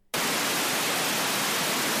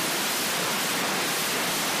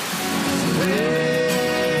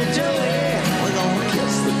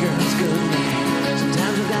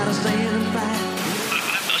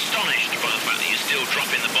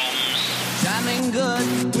slamming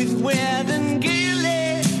good with Weird and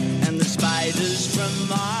Gilly and the spiders from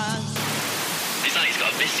Mars. It's like he's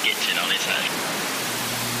got a biscuit tin on his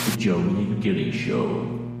head. The Joey and Gilly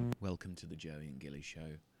Show. Welcome to the Joey and Gilly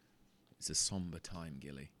Show. It's a somber time,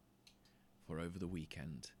 Gilly, for over the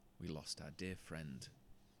weekend we lost our dear friend,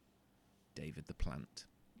 David the Plant.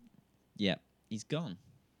 Yeah, he's gone.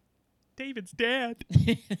 David's dead.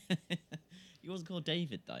 He wasn't called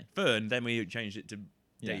David, though. Fern, then we changed it to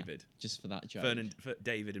David. Just for that joke. Fern and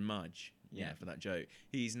David and Mudge. Yeah, for that joke.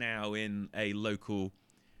 He's now in a local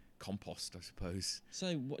compost, I suppose.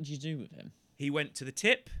 So what did you do with him? He went to the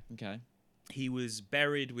tip. Okay. He was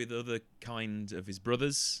buried with other kind of his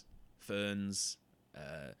brothers. Ferns,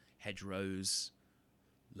 hedgerows,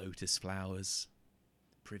 lotus flowers,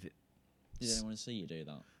 privet. Did anyone want to see you do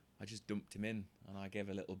that? I just dumped him in, and I gave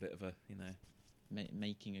a little bit of a,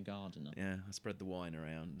 Making a gardener. yeah, I spread the wine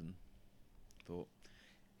around and thought,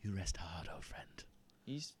 you rest hard, old friend.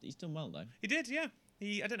 He's done well, though. He did, yeah.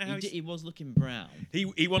 I don't know how He was looking brown.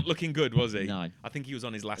 He wasn't looking good, was he? No. I think he was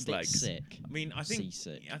on his last A bit legs. sick. I mean, I think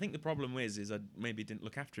Seasick. I think the problem is I maybe didn't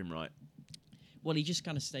look after him right. Well, he just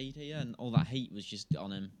kind of stayed here, and all that heat was just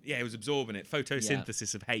on him. Yeah, he was absorbing it.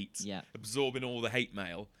 Photosynthesis of hate. Yeah. Absorbing all the hate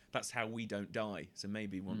mail. That's how we don't die. So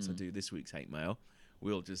maybe once I do this week's hate mail,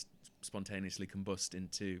 we'll just spontaneously combust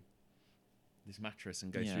into this mattress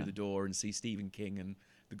and go through the door and see Stephen King and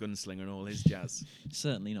the gunslinger and all his jazz.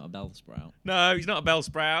 Certainly not a bell sprout. No, he's not a bell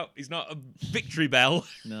sprout. He's not a victory bell.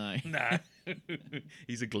 No. No.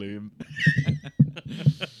 He's a gloom.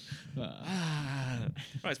 Right,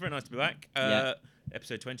 it's very nice to be back.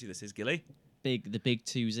 Episode 20, this is Gilly. The big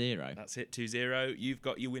 2-0. That's it, 2-0. You've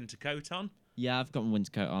got your winter coat on. Yeah, I've got my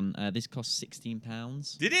winter coat on. This cost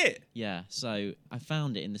 £16. Did it? Yeah, so I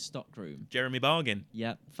found it in the stock room. Jeremy Bargain.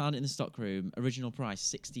 Yeah, found it in the stock room. Original price,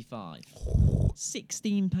 £65.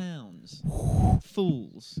 £16.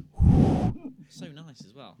 Fools. So nice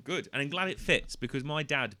as well. Good. And I'm glad it fits because my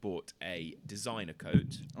dad bought a designer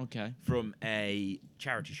coat Okay. from a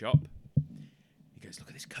charity shop. He goes, look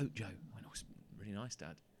at this coat, Joe. I went, oh, it's really nice,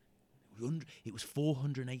 Dad. It was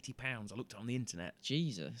 £480. I looked it on the internet.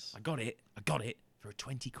 Jesus. I got it for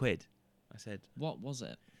 20 quid. I said, What was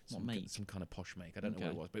it? What make? some kind of posh make. I don't know what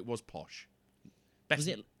Okay. it was, but it was posh. Was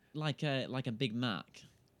it like a Big Mac?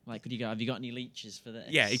 Like, could you go? Have you got any leeches for this?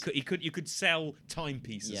 Yeah, you could sell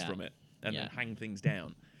timepieces from it and then hang things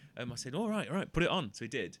down. I said, all right, put it on. So he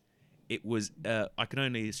did. It was, I can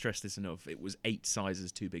only stress this enough, it was 8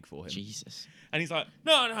 sizes too big for him. Jesus. And he's like,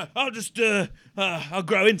 no, I'll just, I'll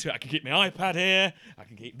grow into it. I can keep my iPad here. I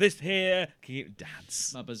can keep this here. I can keep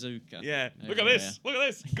Dad's. My bazooka. Yeah, look at over this. Look at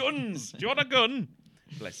this. Guns. Do you want a gun?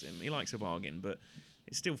 Bless him. He likes a bargain, but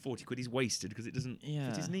it's still 40 quid. He's wasted because it doesn't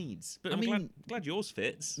fit his needs. But I'm glad yours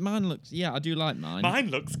fits. Mine looks. Yeah, I do like mine. Mine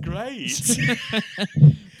looks great.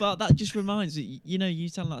 But that just reminds me. You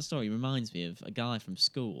telling that story reminds me of a guy from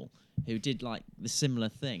school who did like the similar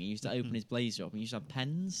thing. He used to open his blazer up and he used to have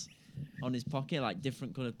pens on his pocket, like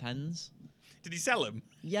different coloured pens. Did he sell them?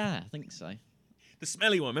 Yeah, I think so. The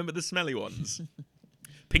smelly one. Remember the smelly ones?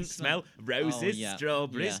 Pink smell, roses,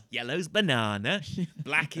 strawberries, yellow's banana,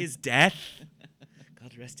 black is death.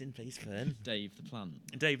 God rest in peace, Fern. Dave the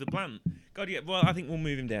plant. Dave the plant. God, yeah. Well, I think we'll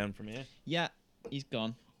move him down from here. Yeah, he's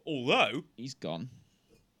gone. Although He's gone.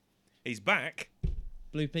 he's back.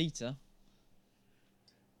 Blue Peter.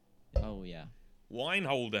 Oh yeah. Wine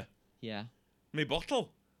holder. Yeah. Me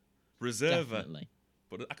bottle. Reserver. Definitely.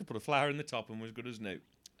 But I could put a flower in the top and was good as new.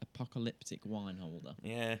 Apocalyptic wine holder.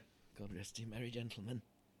 Yeah. God rest you, merry gentlemen.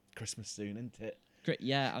 Christmas soon, isn't it?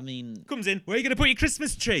 Yeah, I mean. Comes in. Where are you going to put your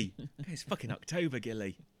Christmas tree? It's fucking October,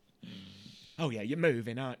 Gilly. Oh, yeah, you're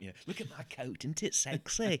moving, aren't you? Look at my coat, isn't it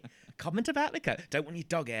sexy? Comment about the coat. Don't want your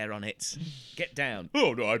dog hair on it. Get down.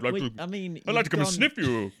 Oh, no, I'd like to come and sniff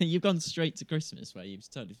you. You've gone straight to Christmas where you've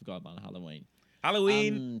totally forgot about Halloween.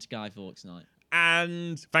 Halloween. And Guy Fawkes Night.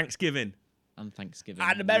 And Thanksgiving. And Thanksgiving.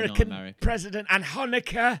 And American President. And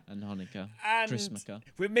Hanukkah. And Hanukkah. And Christmas.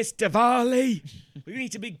 we miss Diwali. We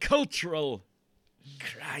need to be cultural.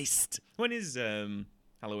 Christ. When is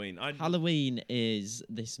Halloween? Halloween is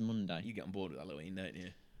this Monday. You get on board with Halloween, don't you?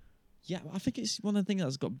 Yeah, I think it's one of the things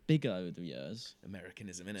that's got bigger over the years.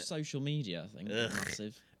 Americanism, innit? Social media, I think. Ugh.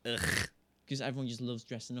 Massive. Ugh. Because everyone just loves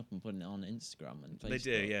dressing up and putting it on Instagram and Facebook. They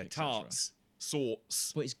do, yeah. etc. Tarts.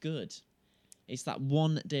 Sorts. But it's good. It's that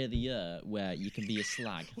one day of the year where you can be a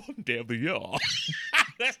slag. One day of the year.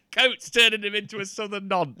 That coat's turning him into a southern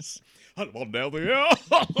nonce. And one day of the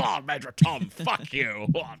year. Major Tom, fuck you.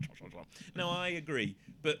 No, I agree.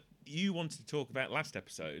 But you wanted to talk about last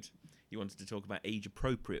episode. You wanted to talk about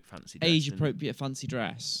age-appropriate fancy dress. Age-appropriate fancy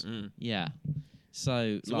dress. Yeah.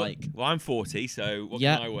 So like, well, I'm 40, so what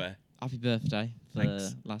Yeah. can I wear? happy birthday for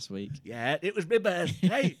Thanks. last week. Yeah, it was my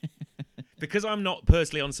birthday. Because I'm not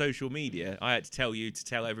personally on social media, I had to tell you to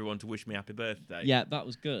tell everyone to wish me happy birthday. Yeah, that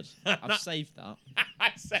was good. I've saved that. I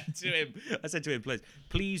said to him,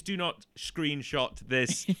 please do not screenshot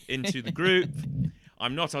this into the group.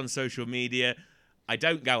 I'm not on social media. I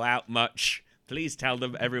don't go out much. Please tell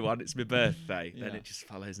them, everyone, it's my birthday. Then Yeah. it just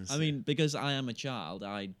follows and I mean, because I am a child,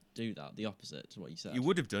 I do that, the opposite to what you said. you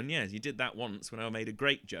would have done, yes. You did that once when I made a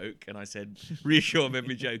great joke, and I said, reassure of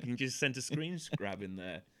every joke, and you just sent a screen grab in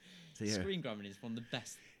there. So, yeah. Screen grabbing is one of the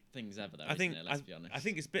best things ever, though, I think, isn't it? Let's be honest. I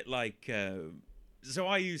think it's a bit like... so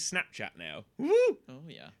I use Snapchat now. Woo! Oh,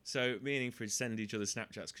 yeah. So meaning for send each other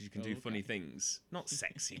Snapchats because you can do Okay. funny things, not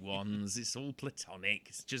sexy ones. It's all platonic.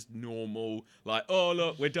 It's just normal. Like, oh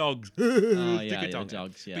look, we're dogs. Oh, Stick yeah, a you're tongue out.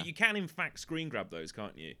 dogs, yeah. But you can in fact screen grab those,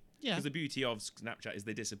 can't you? Yeah. Because the beauty of Snapchat is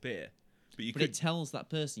they disappear. But you But could. it tells that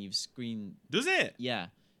person you've screen... Does it? Yeah.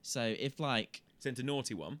 So if, like, Sent a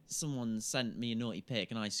naughty one. someone sent me a naughty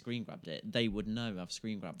pic and I screen grabbed it, they would know I've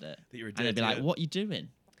screen grabbed it. That you're a And they'd be like, dirty- what are you doing?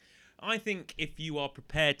 I think if you are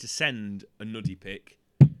prepared to send a nuddy pic,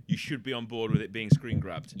 you should be on board with it being screen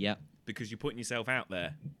grabbed. Yeah. Because you're putting yourself out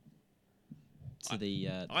there. To the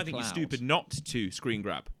I think you're cloud. stupid not to screen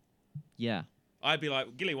grab. Yeah. I'd be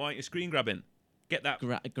like, Gilly, why aren't you screen grabbing? Get that.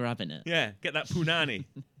 Grabbing it. Yeah, get that punani.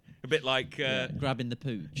 A bit like, Grabbing the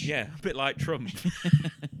pooch. yeah, a bit like Trump.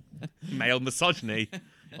 Male misogyny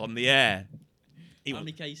on the air. He How wa-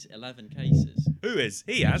 many cases? 11 cases. Who is?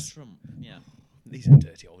 He has. Trump. Yeah. He's a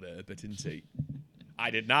dirty old Herbert, isn't he? I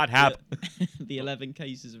did not have. The 11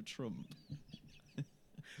 cases of Trump.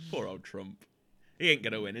 Poor old Trump. He ain't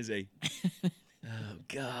going to win, is he? Oh,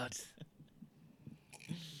 God.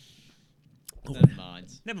 Never mind.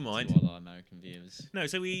 Never To mind. all our American viewers. No,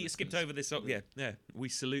 so we Listeners. skipped over this. Yeah. We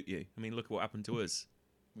salute you. I mean, look at what happened to us.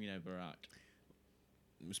 We know Barack.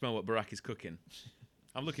 Smell what Barack is cooking.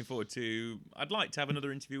 I'm looking forward to. I'd like to have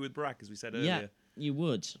another interview with Barack, as we said earlier. Yeah, you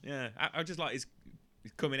would. Yeah, I just like his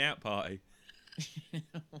coming out party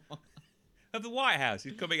of the White House.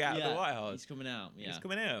 He's coming out of the White House. He's coming out. Yeah. He's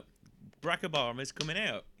coming out. Barack Obama's coming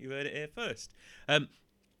out. You heard it here first.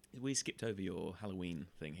 We skipped over your Halloween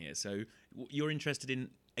thing here. So you're interested in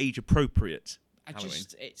age-appropriate Halloween.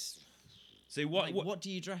 It's. So What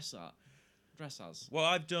do you dress as? Well,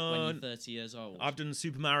 I've When you're done. 30 years old. I've done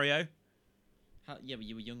Super Mario. Yeah, but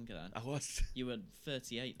you were younger then. I was You were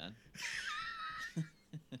 38 then.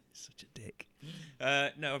 such a dick.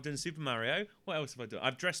 No, I've done Super Mario. What else have I done?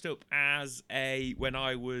 I've dressed up as when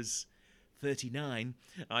I was 39,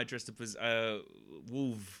 I dressed up as a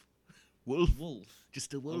wolf. Wolf.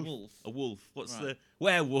 Just a wolf. wolf. A wolf. What's Right. the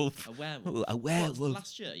werewolf? A werewolf. Oh, a werewolf.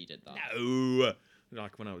 Last year you did that. No,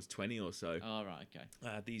 like when I was 20 or so. Oh right, okay.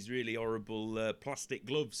 I had these really horrible plastic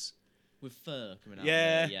gloves. With fur coming out.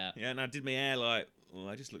 Yeah, Of it, yeah. And I did my hair like. Well,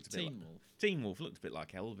 I just looked a bit. Teen like, Wolf. Teen Wolf looked a bit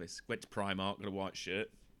like Elvis. Went to Primark, got a white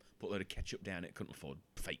shirt, put a load of ketchup down it. Couldn't afford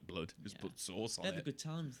fake blood. Just Yeah. put sauce on They're the it. good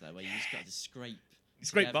times though, where you just got to scrape.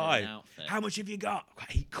 Scrape together by. an outfit. How much have you got? I got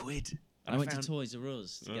 £8. I And went found- to Toys R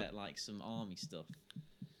Us to Oh. get like some army stuff.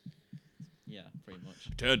 Yeah, pretty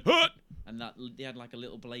much. Turn hut. And that they had like a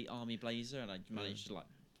little army blazer, and I managed to like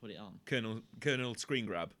put it on. Colonel Screen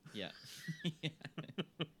Grab. Yeah.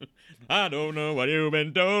 I don't know what you've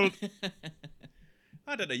been told.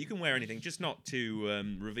 I don't know. You can wear anything, just not too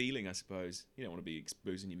revealing, I suppose. You don't want to be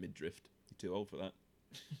exposing your midriff. You're too old for that.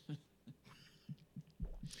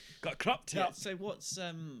 Got a crop Yeah, top. so what's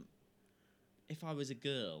if I was a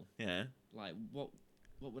girl, Yeah. like what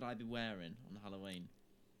would I be wearing on Halloween?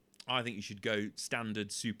 I think you should go standard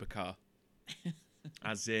supercar.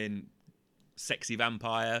 As in sexy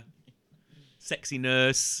vampire, sexy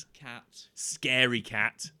nurse, Cat, scary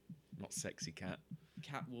cat, not sexy cat,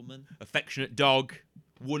 Catwoman. affectionate dog,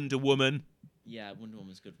 Wonder Woman, Yeah, Wonder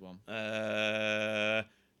Woman's a good one.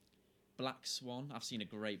 Black Swan. I've seen a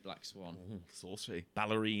great Black Swan. saucy,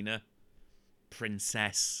 ballerina,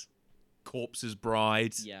 princess, corpse's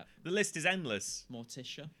bride. Yeah. The list is endless.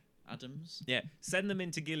 Morticia Adams. Yeah, send them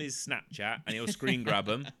into Gilly's Snapchat and he'll screen grab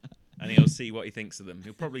them and he'll see what he thinks of them.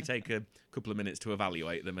 He'll probably take a couple of minutes to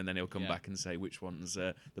evaluate them and then he'll come Yeah. back and say which one's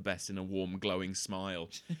the best in a warm, glowing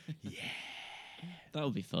smile. That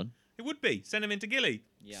would be fun. It would be. Send them into Gilly.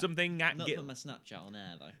 Yeah. Something at Not Gilly. put my Snapchat on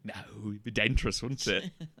air though. No, it'd be dangerous, wouldn't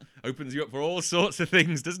it? Opens you up for all sorts of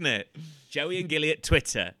things, doesn't it? Joey and Gilly at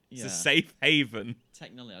Twitter. It's Yeah. a safe haven.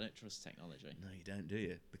 Technology. I don't trust technology. No, you don't, do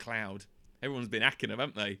you? The cloud. Everyone's been hacking them,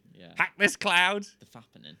 haven't they? Yeah. Hack this cloud. The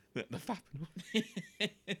fappening. The fapping.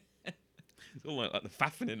 It's all like the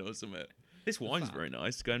faffening or something. This wine's fap. very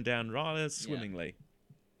nice, going down rather swimmingly.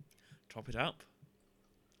 Top it up.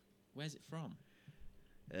 Where's it from?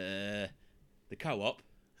 The Co-op.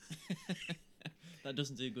 That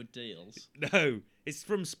doesn't do good deals. No, it's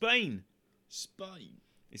from Spain. Spain.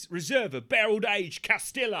 It's Reserva Barreled Aged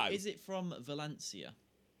Castillo. Is it from Valencia?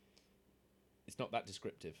 It's not that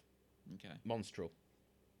descriptive. Okay. Monstral.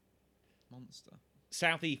 Monster.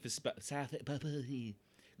 Southeast of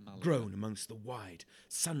Malaga. grown amongst the wide,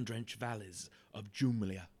 sun-drenched valleys of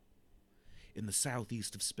Jumlia. In the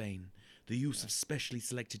southeast of Spain, the use of specially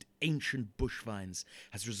selected ancient bush vines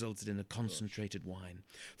has resulted in a concentrated wine,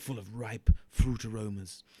 full of ripe fruit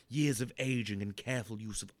aromas. Years of aging and careful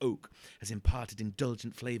use of oak has imparted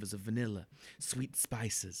indulgent flavours of vanilla, sweet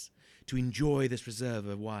spices. To enjoy this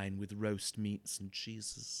Reserva wine with roast meats and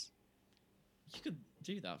cheeses. You could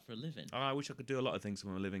do that for a living. Oh, I wish I could do a lot of things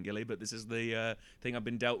for a living, Gilly, but this is the thing I've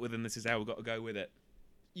been dealt with, and this is how we've got to go with it.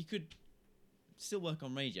 You could still work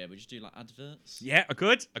on radio, but just do like adverts. Yeah, I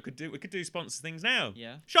could. We could do sponsor things now.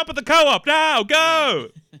 Yeah. Shop at the Co-op now. Go.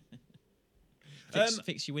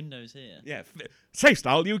 Fix your windows here. Yeah. Safe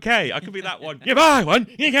Style UK. I could be that one. You buy one,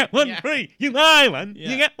 you get one free. You buy one,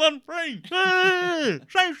 you get one free.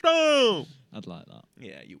 Safe Style. I'd like that.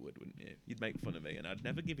 Yeah, you would, wouldn't you? You'd make fun of me, and I'd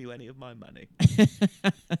never give you any of my money.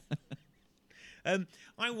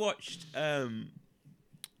 I watched on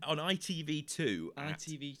ITV2.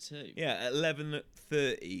 ITV2. At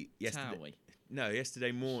 11:30 yesterday. Towie. No,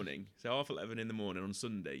 yesterday morning. So 11:30 in the morning on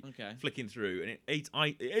Sunday. Okay. Flicking through, and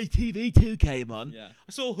ITV2 came on. Yeah.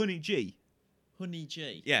 I saw Honey G. Honey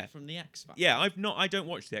G. Yeah. From the X Factor. Yeah, I don't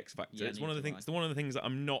watch the X Factor. Yeah, It's one of the neither things. do One of the things that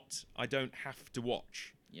I don't have to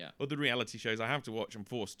watch. Yeah. Other reality shows I have to watch. I'm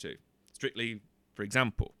forced to. Strictly, for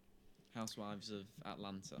example. Housewives of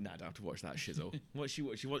Atlanta. No, I don't have to watch that shizzle. She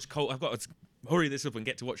watched Cold. I've got to hurry this up and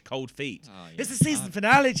get to watch Cold Feet. Oh, yeah. It's the season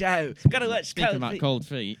finale, Joe. Gotta watch Speaking Cold about Feet. cold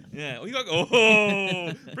feet.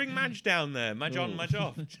 Yeah. Bring Madge down there. Madge on, Madge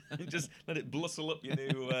off. Just let it blustle up your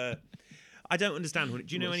new. I don't understand Honey.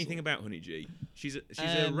 Do you know anything about Honey G? She's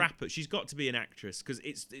a rapper. She's got to be an actress because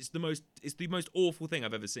it's the most awful thing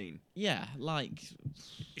I've ever seen. Yeah, like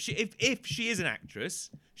If she is an actress,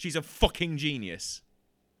 she's a fucking genius.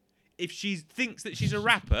 If she thinks that she's a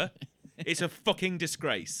rapper, it's a fucking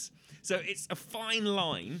disgrace. So it's a fine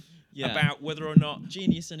line about whether or not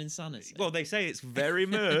genius and insanity. Well, they say it's very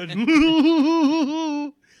merged.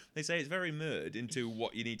 They say it's very merged into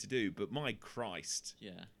what you need to do, but my Christ.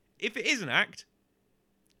 Yeah. If it is an act,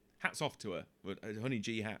 hats off to her. A Honey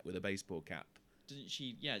G hat with a baseball cap. Doesn't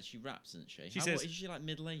she? Yeah, she raps, doesn't she? She says, what, is she like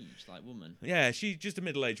middle-aged, like woman? Yeah, she's just a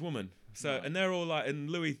middle-aged woman. So, Right. and they're all like, and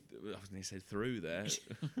Louis, I was going to say through there.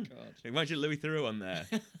 God. Imagine Louis Theroux on there.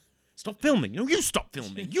 Stop filming. No, you stop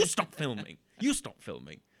filming. You stop filming. You stop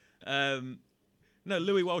filming. No,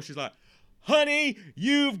 Louis Walsh is like, honey,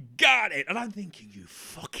 you've got it. And I'm thinking, you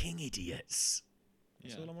fucking idiots.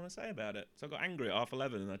 That's all I want to say about it. So I got angry at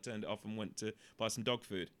 11:30 and I turned it off and went to buy some dog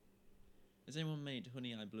food. Has anyone made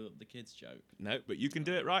Honey, I Blew Up the Kids joke? No, but you can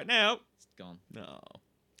do it right now. It's gone. No.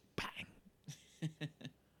 Bang.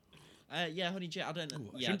 Yeah, Honey G, I don't know.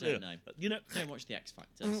 Ooh, Yeah, I don't know. You know, I don't watch the X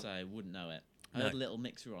Factor, so I wouldn't know it. I heard Little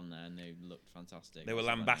Mix were on there and they looked fantastic. they were So I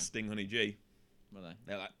don't know. lambasting Honey G. Were they?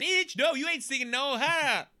 They're like, bitch, no, you ain't singing no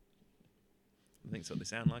hat. I think that's what they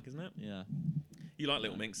sound like, isn't it? Yeah. You like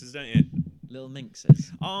Little Minxes, don't you? Little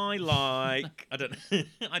Minxes. I like. I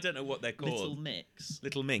don't know what they're called. Little Mix.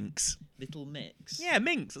 Little Minx. Little Mix. Yeah,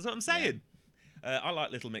 Minx. That's what I'm saying. I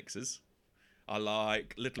like Little Mixes. I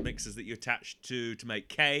like little mixes that you attach to make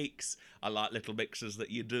cakes. I like little mixes that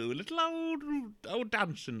you do a little old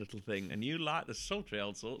dancing little thing. And you like the sultry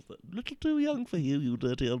old sorts that a little too young for you, you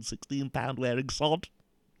dirty old 16-pound wearing sod.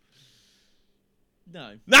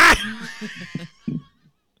 No.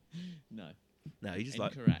 No. No, you just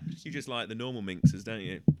Incorrect. You just like the normal minxes, don't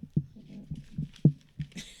you?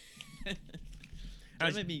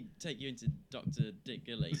 Don't make me take you into Dr. Dick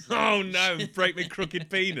Gilly. Oh no! Break me crooked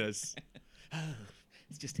penis.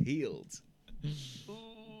 It's just healed.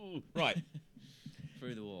 Ooh. Right.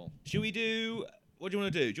 Through the wall. Should we do? What do you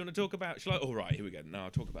want to do? Do you want to talk about? Shall I? All right. Here we go. Now I'll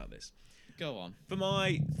talk about this. Go on. For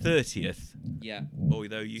my 30th. Yeah.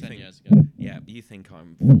 Although you 10 think. years ago. Yeah, you think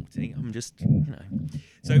I'm 40. I'm just,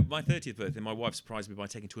 So my 30th birthday, my wife surprised me by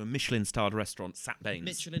taking to a Michelin-starred restaurant, Sat Baines.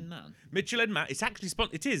 Michelin Man. Michelin Man. It's actually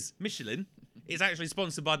it is Michelin. It's actually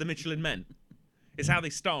sponsored by the Michelin Men. It's how they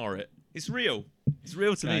star it. It's real. It's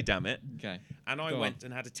real to me, damn it. Okay. And I Go went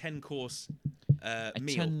and had a 10-course A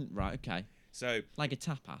meal. Right, okay. So Like a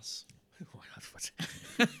tapas.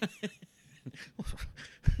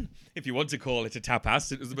 If you want to call it a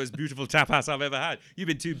tapas, it was the most beautiful tapas I've ever had.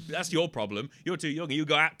 That's your problem. You're too young. You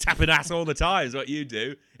go out tapping ass all the time is what you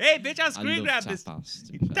do. Hey, bitch, I screen grab this.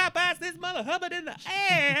 Tapas, this mother hubbard in the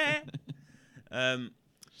air.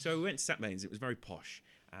 So we went to St. Mains. It was very posh.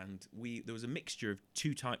 And there was a mixture of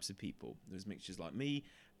two types of people. There was mixtures like me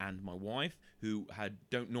and my wife, who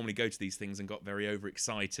don't normally go to these things and got very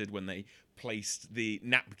overexcited when they placed the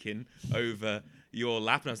napkin over your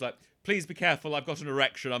lap. And I was like, please be careful, I've got an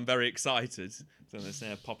erection, I'm very excited. So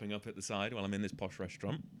they're popping up at the side while I'm in this posh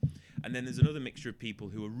restaurant. And then there's another mixture of people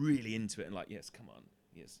who are really into it and like, yes, come on.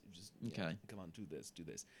 Yes, just come on, do this.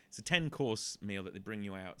 It's a 10-course meal that they bring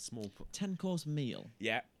you out. 10-course meal.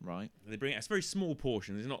 Yeah, right. They bring it. It's very small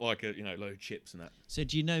portions. It's not like a load of chips and that. So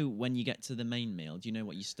do you know when you get to the main meal? Do you know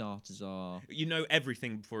what your starters are? You know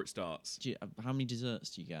everything before it starts. How many desserts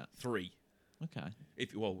do you get? 3. Okay.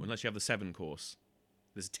 Unless you have the 7-course.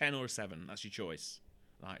 There's a 10 or a 7. That's your choice.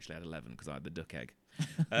 I actually had 11 because I had the duck egg.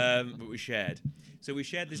 But we shared. So we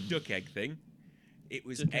shared this duck egg thing. It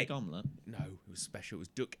was duck egg omelette? No, it was special. It was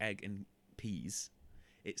duck egg and peas.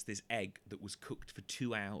 It's this egg that was cooked for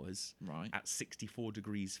 2 hours at 64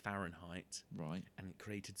 degrees Fahrenheit. Right. And it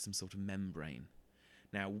created some sort of membrane.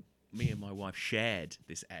 Now, me and my wife shared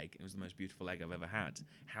this egg. It was the most beautiful egg I've ever had.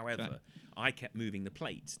 However, I kept moving the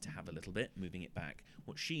plate to have a little bit, moving it back.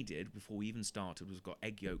 What she did before we even started was got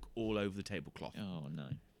egg yolk all over the tablecloth. Oh, no.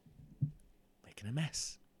 Making a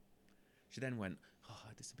mess. She then went, oh,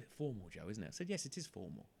 this is a bit formal, Joe, isn't it? I said, yes, it is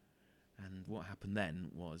formal. And what happened then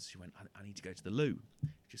was she went, I need to go to the loo.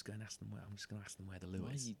 Just go and ask them where. I'm just going to ask them where the loo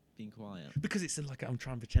is. Why are you being quiet? Because it's like I'm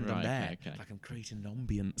trying to pretend I'm there. Okay. Like I'm creating an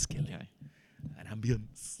ambience, Gilly. Okay. An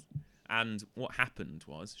ambience. And what happened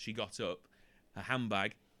was she got up, her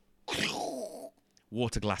handbag,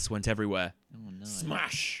 water glass went everywhere. Oh, no.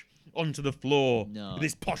 Smash! Onto the floor. No.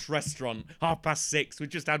 This posh restaurant, 6:30. We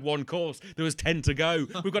just had 1 course. There was 10 to go.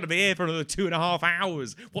 We've got to be here for another 2.5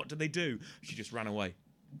 hours. What did they do? She just ran away.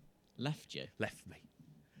 Left you? Left me.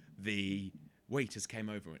 The waiters came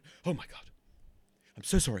over and went, oh my God, I'm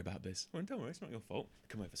so sorry about this. I went, don't worry, it's not your fault.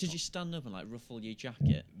 Come over. Did you stand up and like ruffle your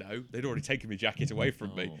jacket? No, they'd already taken my jacket away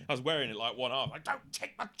from me. Oh. I was wearing it like one arm. Like, don't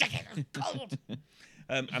take my jacket, it's cold.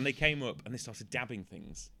 And they came up and they started dabbing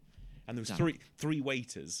things. And there was three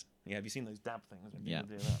waiters. Yeah, have you seen those dab things? When Yeah.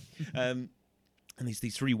 people do that? And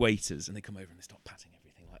these 3 waiters, and they come over and they start patting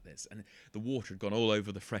everything like this. And the water had gone all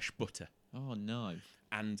over the fresh butter. Oh, no.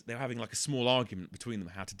 And they were having like a small argument between them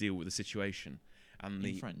how to deal with the situation. And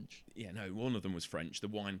In French? Yeah, no, one of them was French. The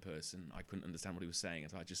wine person, I couldn't understand what he was saying,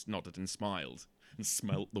 so I just nodded and smiled and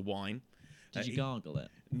smelt the wine. Did you gargle it?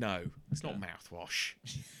 No, it's not mouthwash.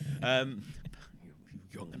 You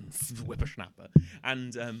young and whippersnapper.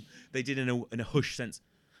 And they did in a hush sense,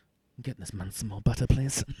 get this man some more butter,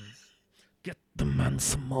 please. Get the man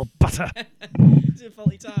some more butter. Is it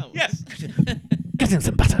Faulty Towers? Yes. Get him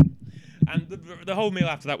some butter. And the whole meal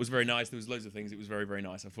after that was very nice. There was loads of things. It was very, very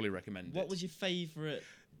nice. I fully recommend it. What was your favourite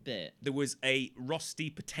bit? There was a rosti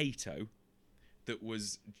potato that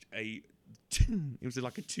was it was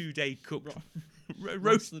like a 2-day cooked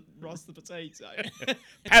roast. Roast the potato.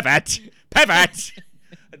 Pivot.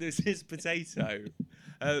 There's this potato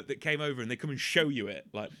that came over and they come and show you it.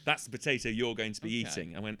 Like, that's the potato you're going to be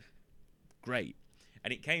eating. I went, great.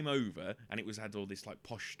 And it came over and it had all this like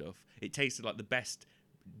posh stuff. It tasted like the best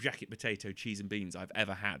jacket potato cheese and beans I've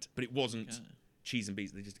ever had, but it wasn't cheese and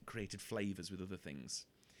beans. They just created flavors with other things.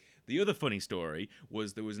 The other funny story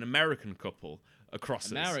was there was an American couple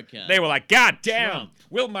across us. They were like, God damn, Trump.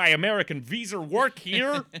 Will my American visa work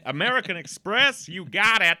here? American Express, you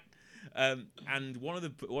got it. And one of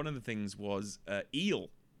the things was eel.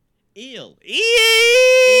 Eel?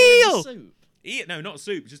 Eel! In soup? No, not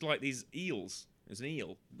soup, just like these eels. It was an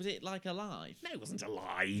eel. Was it like alive? No, it wasn't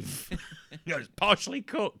alive. It was partially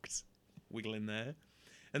cooked. Wiggle in there.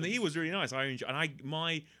 And the eel was really nice. I enjoyed, and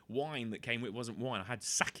my wine that came with it wasn't wine. I had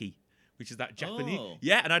sake, which is that Japanese. Oh.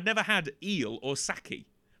 Yeah, and I'd never had eel or sake.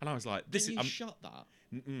 And I was like, this Didn't is. you shot that?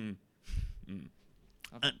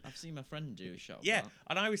 I've seen my friend do a shot. Yeah, Of that.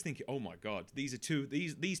 and I was thinking, oh my God, these two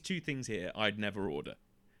things here I'd never order.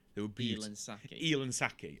 They would be Eel and sake. Eel and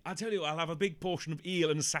sake. I tell you, I'll have a big portion of eel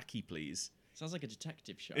and sake, please. Sounds like a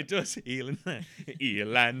detective show. It does. Eel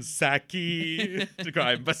and sake, the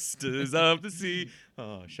crime busters of the sea.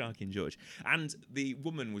 Oh, Sharky and George. And the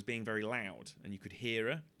woman was being very loud, and you could hear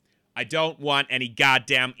her. I don't want any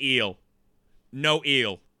goddamn eel. No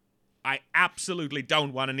eel. I absolutely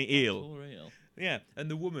don't want any eel. Poor eel. Yeah,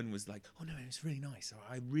 and the woman was like, oh no, it's really nice.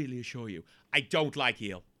 I really assure you. I don't like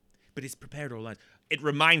eel, but it's prepared all right. It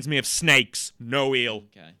reminds me of snakes. No eel.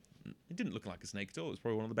 Okay. It didn't look like a snake at all. It was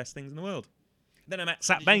probably one of the best things in the world. Then I met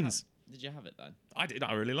Sat Baines. Did you have it then? I did.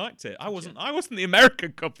 I really liked it. I wasn't the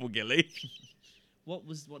American couple, Gilly. What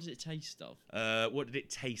did it taste of? What did it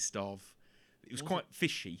taste of? It was quite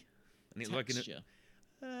fishy. And it was Texture?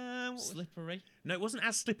 Slippery? No, it wasn't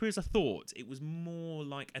as slippery as I thought. It was more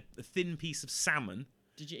like a thin piece of salmon.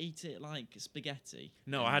 Did you eat it like spaghetti?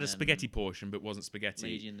 No, I had a spaghetti portion, but it wasn't spaghetti.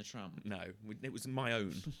 Lady and the Tramp? No, it was my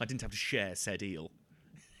own. I didn't have to share said eel.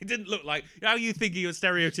 It didn't look like how you think of a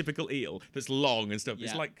stereotypical eel that's long and stuff. Yeah,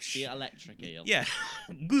 it's like the electric eel. Yeah.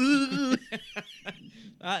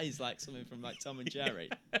 That is like something from like Tom and Jerry.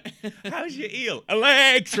 How's your eel?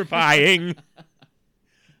 Electrifying.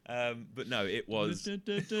 But no, it was.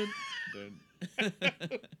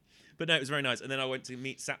 But no, it was very nice. And then I went to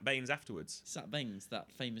meet Sat Baines afterwards. Sat Baines,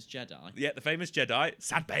 that famous Jedi. Yeah, the famous Jedi,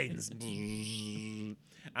 Sat Baines.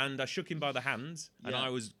 And I shook him by the hand, and I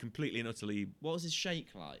was completely and utterly. What was his shake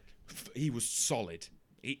like? He was solid.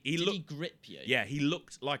 Did he grip you? Yeah, he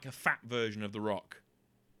looked like a fat version of The Rock.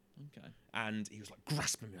 Okay. And he was like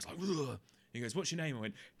grasping me. I was like, ugh. He goes, "What's your name?" I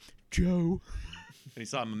went, "Joe." And he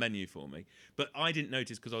started a menu for me. But I didn't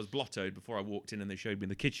notice because I was blottoed before I walked in and they showed me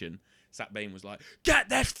the kitchen. Sat Bain was like, "Get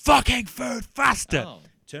this fucking food faster!" Oh.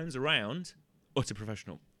 Turns around, utter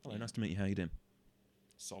professional. Hello, nice to meet you. How you doing?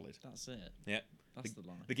 Solid. That's it. Yeah. That's the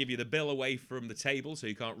line. They give you the bill away from the table so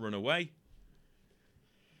you can't run away.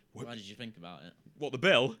 Why did you think about it? What, the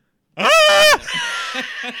bill?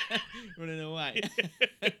 Running away.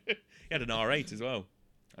 He had an R8 as well.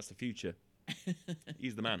 That's the future.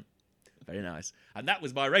 He's the man. Very nice. And that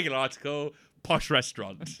was my regular article, Posh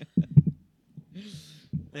Restaurant.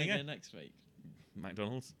 There you go. Next week.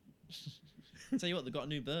 McDonald's. Tell you what, they've got a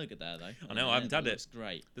new burger there, though. I know, I haven't had it. Looks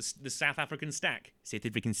great. The South African stack. South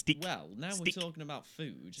African stick. Well, now Stick. we're talking about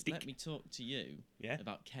food. Stick. Let me talk to you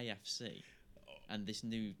about KFC and this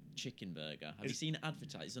new chicken burger. Have you seen it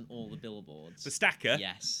advertised on all the billboards? The stacker?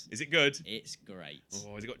 Yes. Is it good? It's great.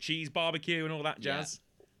 Oh, has it got cheese, barbecue, and all that jazz?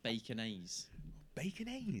 Yeah. Baconaise.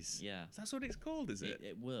 Baconaise? Yeah. That's what it's called, is it?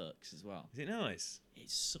 It works as well. Is it nice?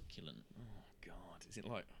 It's succulent. Oh, God. Is it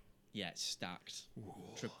like... Yeah, it's stacked. Ooh.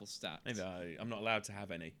 Triple stacked. Maybe I'm not allowed to have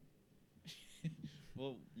any.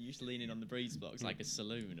 Well, you used to lean in on the breeze box like a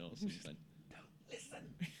saloon or something.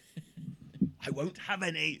 Listen. I won't have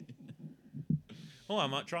any. Oh, I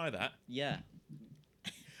might try that. Yeah.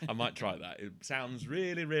 I might try that. It sounds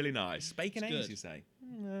really, really nice. Bacon eggs, good. you say?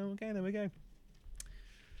 Okay, there we go. Do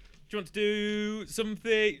you want to do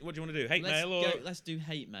something? What do you want to do? Hate mail or? Let's do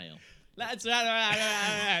hate mail. Let's do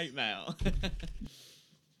hate mail.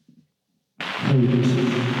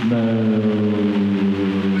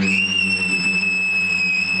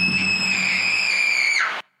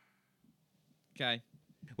 Okay.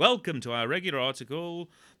 Welcome to our regular article,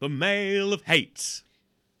 The Mail of Hate.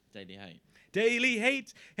 Daily hate. Daily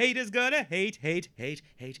hate. Haters gonna hate. That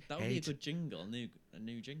would be a good jingle, a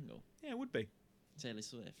new jingle. Yeah, it would be. Taylor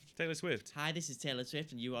Swift. Taylor Swift. Hi, this is Taylor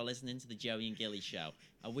Swift, and you are listening to the Joey and Gilly show.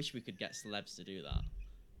 I wish we could get celebs to do that.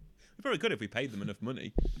 We probably could if we paid them enough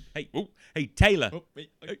money. Hey, Taylor.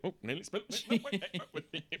 Nearly spoke.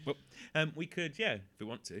 We could, yeah, if we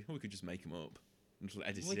want to. Or we could just make them up and just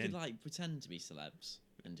edit We it could in. pretend to be celebs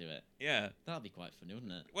and do it. Yeah. That'd be quite funny,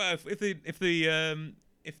 wouldn't it? Well, if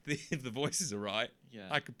the voices are right, Yeah.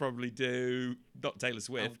 I could probably do not Taylor Al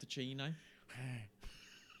Swift. Pacino.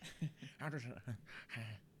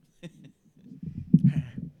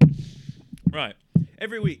 Right.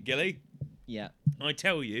 Every week, Gilly, Yeah. I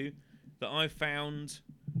tell you that I found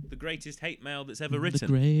the greatest hate mail that's ever written. The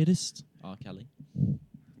greatest. R. Kelly.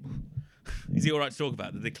 Is he all right to talk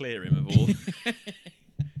about? Did they clear him of all?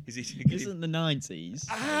 Is he? Isn't the 90s?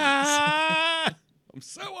 Ah! I'm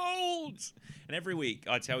so old. And every week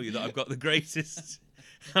I tell you that I've got the greatest.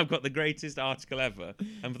 I've got the greatest article ever.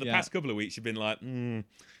 And for the past couple of weeks, you've been like, And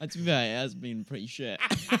to be fair, it has been pretty shit.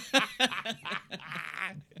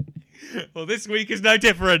 Well, this week is no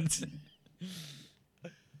different.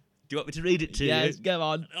 Do you want me to read it to you? Yes, go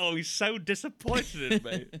on. Oh, he's so disappointed in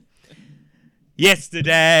me.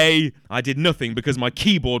 Yesterday, I did nothing because my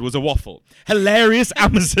keyboard was a waffle. Hilarious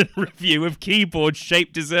Amazon review of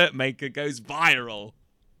keyboard-shaped dessert maker goes viral.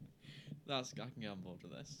 I can get on board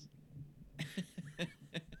with this.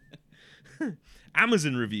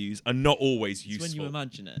 Amazon reviews are not always It's useful. when you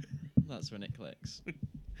imagine it. That's when it clicks.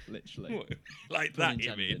 Literally. What? Like Pun that,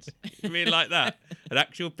 you mean? intended. You mean like that? An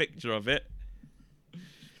actual picture of it?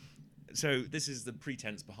 So this is the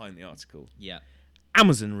pretense behind the article. Yeah.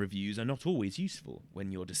 Amazon reviews are not always useful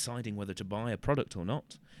when you're deciding whether to buy a product or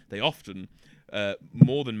not. They often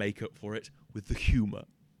more than make up for it with the humour.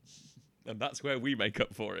 And that's where we make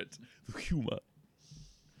up for it. The humour.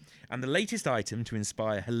 And the latest item to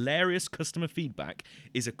inspire hilarious customer feedback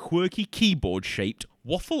is a quirky keyboard-shaped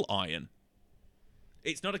waffle iron.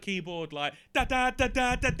 It's not a keyboard like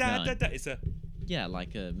da-da-da-da-da-da-da. No. It's a Yeah,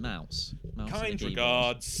 like a mouse. Mouse on the kind keyboard.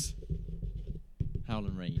 regards,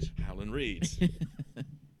 Howland Reed. Howland Reed.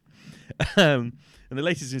 And the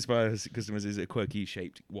latest inspires customers is a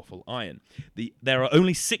quirky-shaped waffle iron. There are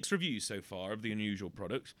only 6 reviews so far of the unusual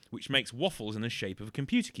product, which makes waffles in the shape of a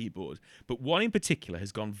computer keyboard. But one in particular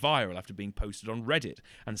has gone viral after being posted on Reddit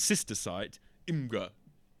and sister site Imgur.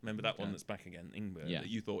 Remember that one that's back again, Imgur? Yeah. That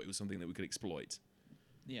you thought it was something that we could exploit.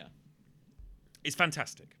 Yeah. It's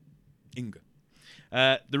fantastic. Imgur.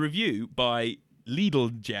 The review by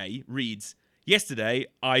Lidl J reads, "Yesterday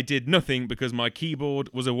I did nothing because my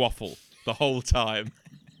keyboard was a waffle the whole time."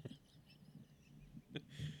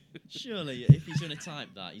 Surely, if he's going to type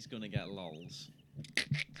that, he's going to get lols.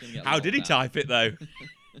 How did he type it, though?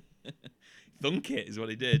 Thunk it is what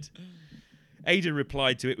he did. Ada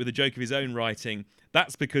replied to it with a joke of his own writing,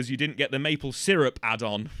 "That's because you didn't get the maple syrup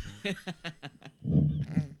add-on."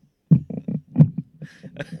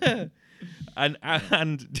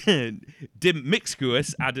 And Dim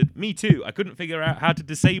Mixcuous added, "Me too. I couldn't figure out how to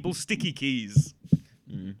disable sticky keys."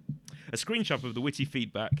 A screenshot of the witty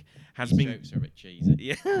feedback has These been. jokes are a bit cheesy.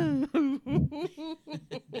 Yeah.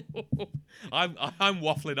 I'm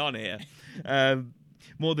waffling on here.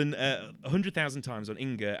 More than 100,000 times on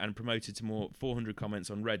Inga and promoted to more 400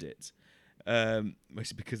 comments on Reddit.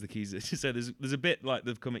 Mostly because the keys. So there's a bit like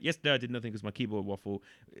they've come. Yesterday I did nothing because my keyboard waffle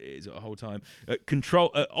is a whole time.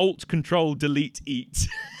 Alt Control Delete Eat.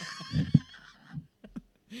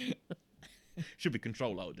 Should be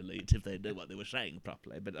Control Alt Delete if they knew what they were saying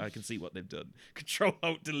properly, but I can see what they've done. Control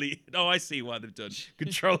Alt Delete. Oh, I see why they've done.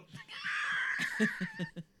 Control.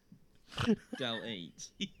 Del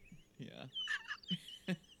Eat. Yeah.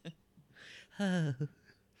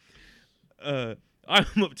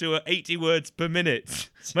 I'm up to 80 words per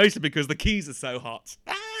minute, mostly because the keys are so hot.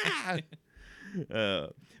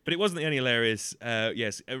 But it wasn't the only hilarious.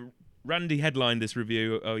 Yes, Randy headlined this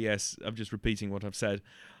review. Oh yes, I'm just repeating what I've said.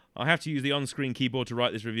 "I have to use the on-screen keyboard to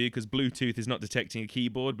write this review because Bluetooth is not detecting a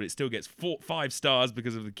keyboard, but it still gets 5 stars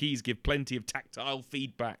because of the keys give plenty of tactile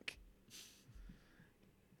feedback.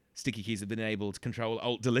 Sticky keys have been able to control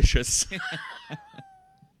Alt Delicious."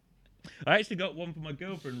 I actually got one for my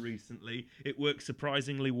girlfriend recently. It works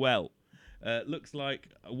surprisingly well. Looks like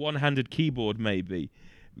a one-handed keyboard, maybe.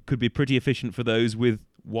 Could be pretty efficient for those with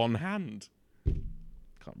one hand.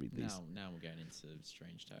 Can't read these. Now we're going into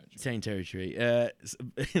strange territory. Same territory.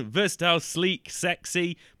 Versatile, sleek,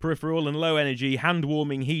 sexy, peripheral and low energy,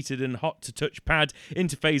 hand-warming, heated and hot-to-touch pad.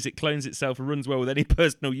 Interface, it clones itself and runs well with any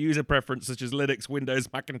personal user preference such as Linux, Windows,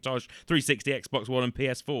 Macintosh, 360, Xbox One and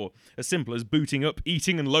PS4. As simple as booting up,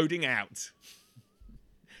 eating and loading out.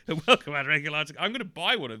 Welcome at Regular Article. I'm going to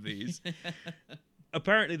buy one of these.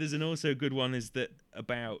 Apparently there's an also good one is that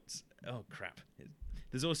about... Oh, crap.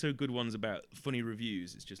 There's also good ones about funny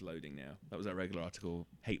reviews. It's just loading now. That was our regular article,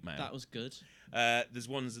 Hate Mail. That was good. There's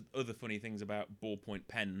other funny things about ballpoint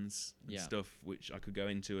pens and stuff, which I could go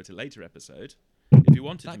into at a later episode if you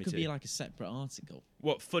wanted me to. That could be like a separate article.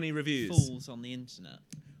 What, funny reviews? Fools on the internet.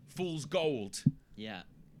 Fool's gold. Yeah.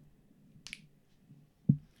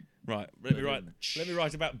 Right, let me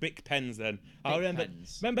write about Bic pens then. I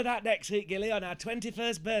remember that next week, Gilly, on our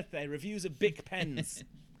 21st birthday, reviews of Bic pens.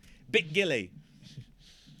 Bic Gilly.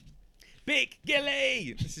 Bic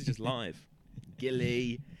Gilly! This is just live.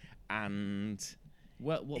 Gilly and...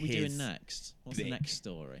 What are we doing next? What's Bic. the next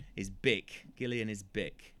story? His Bic. Gilly and his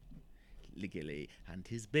Bic. Gilly and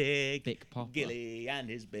his Bic. Bic Popper. Gilly and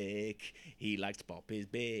his Bic. He likes to pop his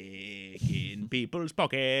Bic in people's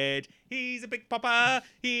pocket. He's a Bic Popper.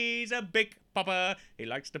 He's a Bic Popper. He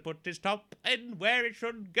likes to put his top in where it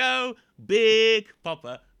should go. Bic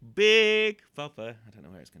Popper. Bic Popper. I don't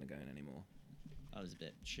know where it's going to go in anymore. I was a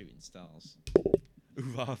bit shooting stars.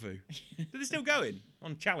 Uvavu. Are they still going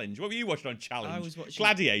on Challenge? What were you watching on Challenge? I was watching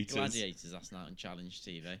Gladiators. Gladiators last night on Challenge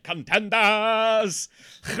TV. Contenders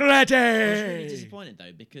ready. I was really disappointed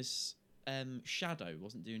though because Shadow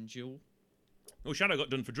wasn't doing duel. Oh, Shadow got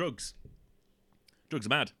done for drugs. Drugs are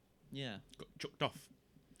mad. Yeah. Got chucked off.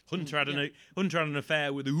 Hunter had an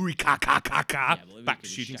affair with Urikakakaka. Yeah, well, Back to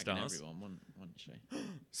was shooting shagging stars. Everyone, wasn't she?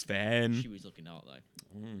 Sven. She was looking hot though.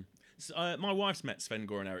 So, my wife's met Sven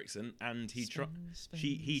Goran Eriksson, and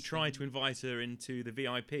he tried to invite her into the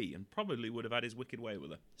VIP, and probably would have had his wicked way with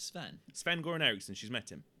her. Sven Goran Eriksson. She's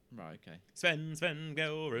met him. Right. Okay. Sven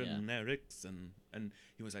Goran Eriksson, and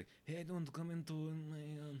he was like, "Hey, don't come into my."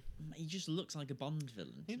 He just looks like a Bond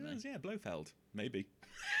villain. He does, yeah. Blofeld, maybe.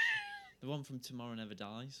 The one from Tomorrow Never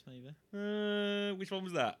Dies, maybe. Which one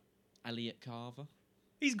was that? Elliot Carver.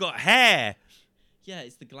 He's got hair. Yeah,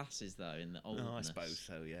 it's the glasses though in the oldness. Oh, I suppose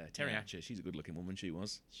so. Yeah, Terry Hatcher. She's a good-looking woman. She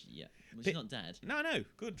was. Yeah, well, she's not dead. No,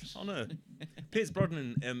 good on her. Pierce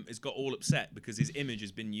Brosnan has got all upset because his image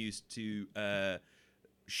has been used to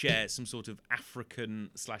share some sort of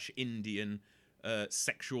African/Indian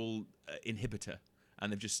sexual inhibitor,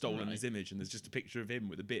 and they've just stolen his image. And there's just a picture of him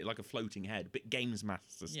with a bit like a floating head, a bit Games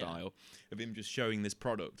Master style, of him just showing this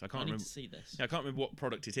product. I can't remember. Need to see this. I can't remember what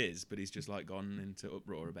product it is, but he's just like gone into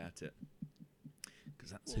uproar about it.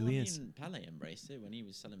 Because that's who I he is. mean, Pele embraced it when he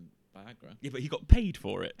was selling Viagra. Yeah, but he got paid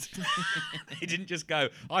for it. He didn't just go,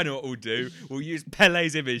 I know what we'll do. We'll use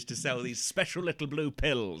Pele's image to sell these special little blue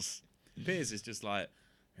pills. Piers is just like,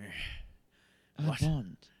 what?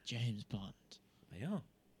 Bond. James Bond. They are.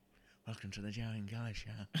 Welcome to the Joe and Gilly show.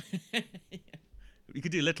 You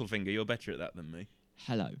could do Littlefinger. You're better at that than me.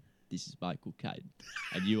 Hello, this is Michael Caine,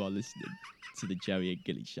 and you are listening to the Joey and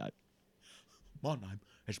Gilly show. My name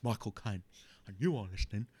is Michael Caine, and you are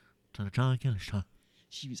listening to the Joe and Gilly show.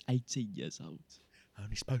 She was 18 years old.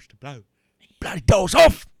 Only supposed to blow bloody doors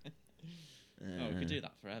off. Oh, we could do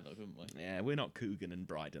that forever, couldn't we? Yeah, we're not Coogan and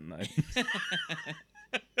Bryden, though.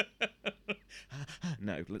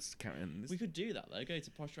 No, let's carry on. We could do that, though. Go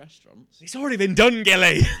to posh restaurants. It's already been done,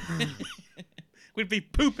 Gilly. We'd be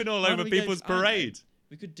pooping all Why over don't we go people's to- I don't know. parade.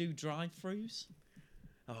 We could do drive-thrus.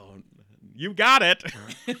 Oh, you got it.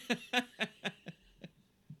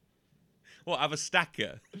 What, have a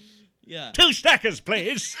stacker? Yeah. 2 stackers,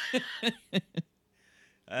 please.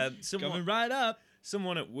 Coming right up.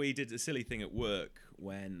 We did a silly thing at work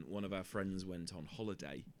when one of our friends went on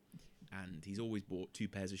holiday, and he's always bought 2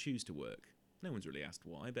 pairs of shoes to work. No one's really asked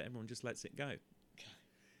why, but everyone just lets it go.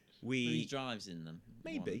 He drives in them.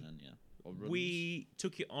 Maybe. One, yeah. Or runs. We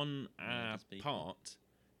took it on our just people. part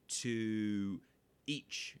to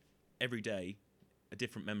every day, a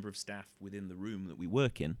different member of staff within the room that we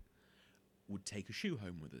work in would take a shoe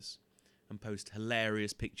home with us and post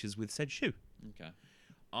hilarious pictures with said shoe. Okay.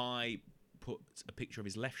 I put a picture of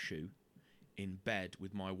his left shoe in bed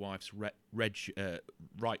with my wife's right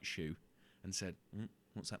shoe and said,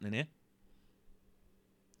 what's happening here?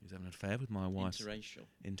 He's having an affair with my wife's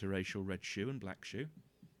interracial red shoe and black shoe.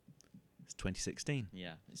 It's 2016.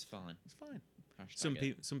 Yeah, it's fine. It's fine.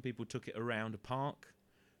 Hashtag Some people took it around a park.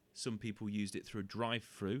 Some people used it through a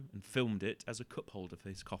drive-through and filmed it as a cup holder for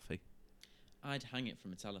his coffee. I'd hang it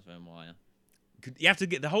from a telephone wire. You have to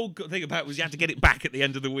get the whole thing about it was you have to get it back at the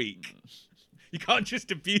end of the week. You can't just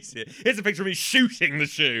abuse it. Here's a picture of me shooting the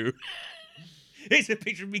shoe. Here's a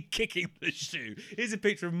picture of me kicking the shoe. Here's a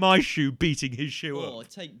picture of my shoe beating his shoe Or up.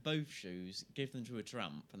 take both shoes, give them to a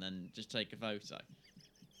tramp, and then just take a photo.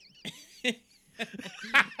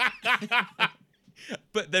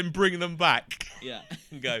 But then bring them back Yeah.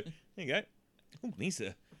 and go, there you go. Oh, these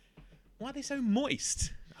are... Why are they so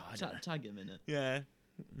moist? Oh, I don't know. Tag him in it. Yeah.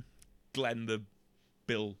 Glenn the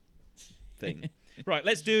Bill thing. Right,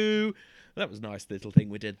 let's do... That was a nice little thing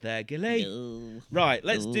we did there, Gilly. No. Right,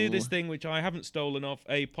 let's do this thing which I haven't stolen off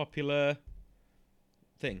a popular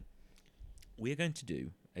thing. We're going to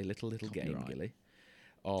do a little game, Copyright. Gilly.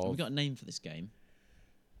 Have Of we got a name for this game?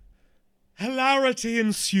 hilarity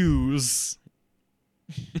ensues.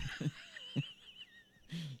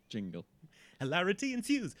 Jingle. Hilarity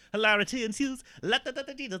ensues. Hilarity ensues.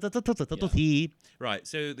 Right,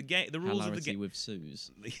 so the rules of the Hilarity game. with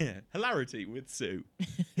Suze. Yeah, hilarity with Sue.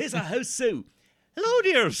 Here's our host, Sue. Hello,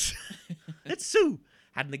 dears. It's Sue.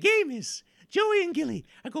 And the game is Joey and Gilly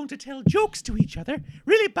are going to tell jokes to each other,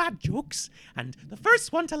 really bad jokes. And the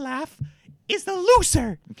first one to laugh is the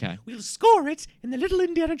loser. Okay. We'll score it in the Little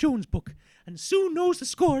Indiana Jones book. And Sue knows the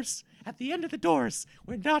scores at the end of the doors.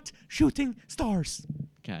 We're not shooting stars.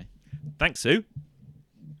 Okay. Thanks, Sue.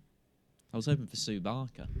 I was hoping for Sue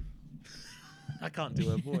Barker. I can't do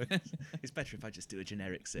her voice. It's better if I just do a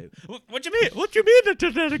generic Sue. What do you mean? What do you mean a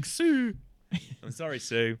generic Sue? I'm sorry,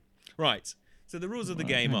 Sue. Right. So the rules of the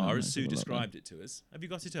game hang on, are, let's as Sue have a look described it to us. Have you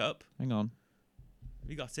got it up? Hang on. Have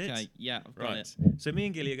you got it? Okay, yeah, I've got Right. it. So me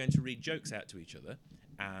and Gilly are going to read jokes out to each other,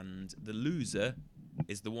 and the loser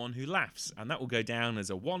is the one who laughs, and that will go down as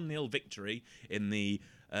a 1-0 victory in the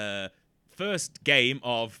first game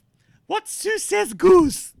of What Sue Says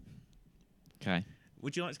Goose. Okay.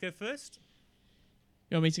 Would you like to go first?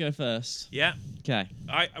 You want me to go first? Yeah. Okay.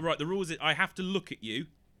 Right. The rules is I have to look at you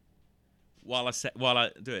while I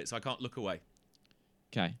do it, so I can't look away.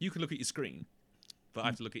 Okay. You can look at your screen, but I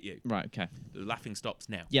have to look at you. Right, okay. The laughing stops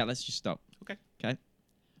now. Yeah, let's just stop. Okay. Okay.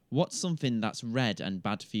 What's something that's red and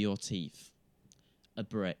bad for your teeth? A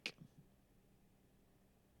brick.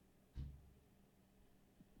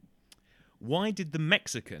 Why did the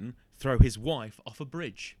Mexican throw his wife off a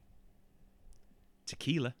bridge?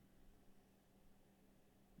 Tequila.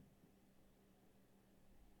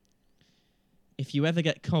 If you ever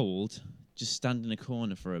get cold, just stand in a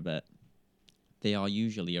corner for a bit. They are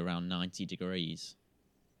usually around 90 degrees.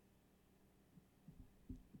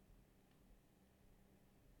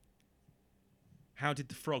 How did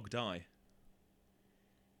the frog die?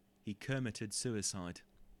 He Kermited suicide.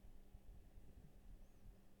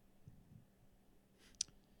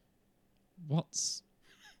 What's...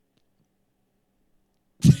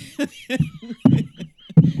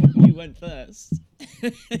 You went first.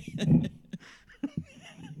 I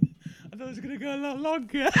thought it was going to go a lot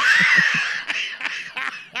longer.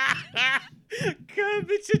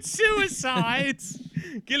 Kermited suicide.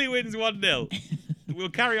 Gilly wins 1-0. We'll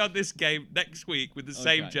carry on this game next week with the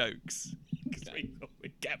same jokes. Because we thought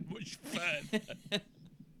we'd get much further.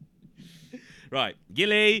 Right,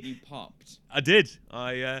 Gilly. You popped. I did.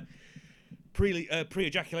 I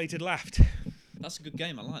pre-ejaculated laughed. That's a good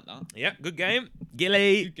game. I like that. Yeah, good game.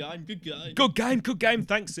 Gilly. Good game. Good game. Good game, good game,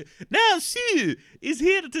 thanks. Now, Sue is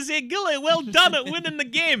here to say, Gilly, well done at winning the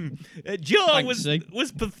game. Joe Thanks,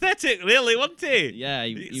 was pathetic, really, wasn't he? Yeah,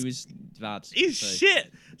 he was bad. He's so.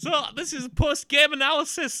 shit. So this is post-game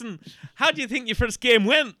analysis, and how do you think your first game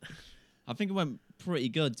went? I think it went pretty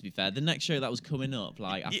good, to be fair. The next show that was coming up,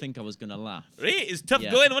 like, I think I was going to laugh. Right, it's tough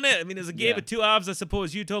Yeah. going, wasn't it? I mean, it was a game Yeah. of two halves, I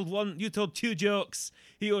suppose. You told two jokes.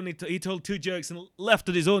 He told two jokes and left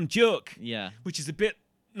with his own joke. Yeah. Which is a bit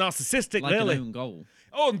narcissistic, Like really. an own goal.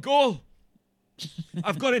 Own goal.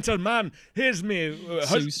 I've got into a man. Here's me.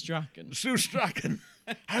 Sue Strachan. Sue Strachan.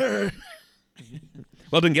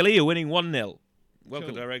 Well done, Gilly. You're winning 1-0. Welcome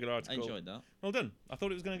Cool. to our regular I article. enjoyed that. Well done. I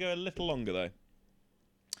thought it was going to go a little longer, though.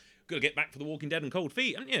 Got to get back for The Walking Dead and Cold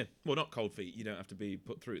Feet, haven't you? Well, not Cold Feet. You don't have to be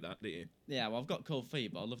put through that, do you? Yeah, well, I've got cold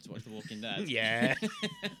feet, but I'd love to watch The Walking Dead. Yeah.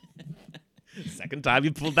 Second time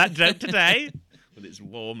you pulled that joke today with its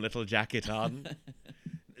warm little jacket on.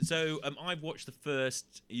 So I've watched the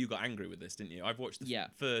first... You got angry with this, didn't you? I've watched the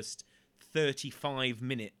first 35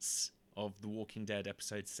 minutes of The Walking Dead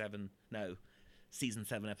episode 7. No, season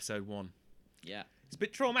 7, episode 1. Yeah. It's a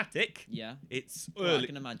bit traumatic. Yeah. It's Well, early, I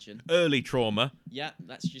can imagine. early trauma. Yeah,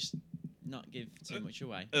 let's just not give too much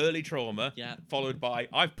away. Early trauma. Yeah. Followed by,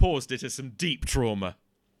 I've paused it as some deep trauma.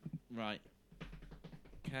 Right.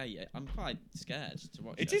 Okay, yeah, I'm quite scared to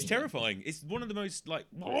watch It is terrifying. It's one of the most, like,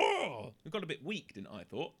 it got a bit weak, didn't I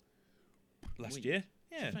thought? Last Weak? year.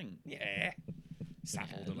 Do you Yeah. think? Yeah.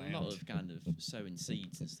 Saddled A around. lot of kind of sowing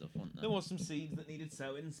seeds and stuff, wasn't there? There was some seeds that needed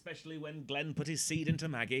sowing, especially when Glenn put his seed into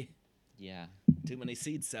Maggie. Yeah. Too many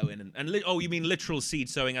seed sowing. Oh, you mean literal seed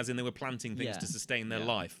sowing, as in they were planting things Yeah. to sustain their Yeah.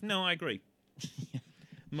 life? No, I agree.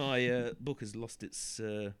 My book has lost its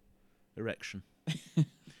erection.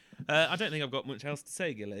 I don't think I've got much else to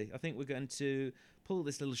say, Gilly. I think we're going to pull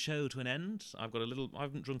this little show to an end. I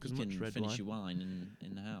haven't drunk as You much can red finish wine. your wine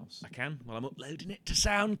in the house. I can. Well, I'm uploading it to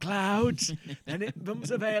SoundCloud. Then it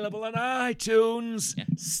becomes available on iTunes, Yeah.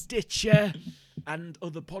 Stitcher, and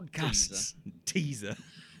other podcasts. Teaser.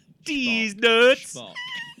 Tease Spock. nuts.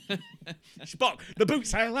 Spock. Spock. The boot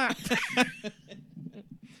sale app.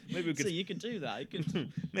 Maybe we So could. you can do that. You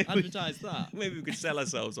can Maybe we- advertise that. Maybe we could sell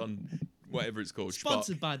ourselves on whatever it's called.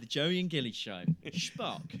 Sponsored Spock. by the Joey and Gilly Show.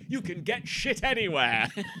 Spock. You can get shit anywhere,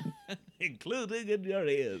 including in your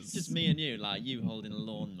ears. Just me and you, like you holding a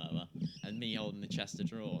lawnmower and me holding the chest of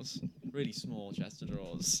drawers. Really small chest of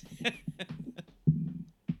drawers.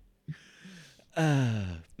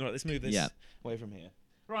 Right, let's move this Yeah. away from here.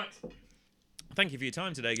 Right. Thank you for your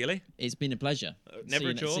time today, Gilly. It's been a pleasure. Never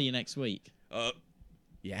a chore. See you next week.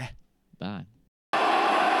 Yeah. Bye.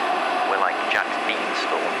 We're like Jack's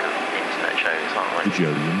Beanstalk of internet shows, aren't The we?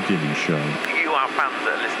 Joey and Gilly Show. You, our fans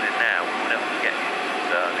that are listening now, will never forget you.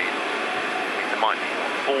 So, I mean, there might be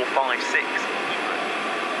 4, 5, 6, even,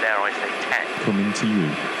 dare I say 10. Coming to you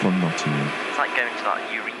from Nottingham. It's like going to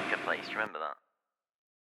that Eureka place, do you remember that?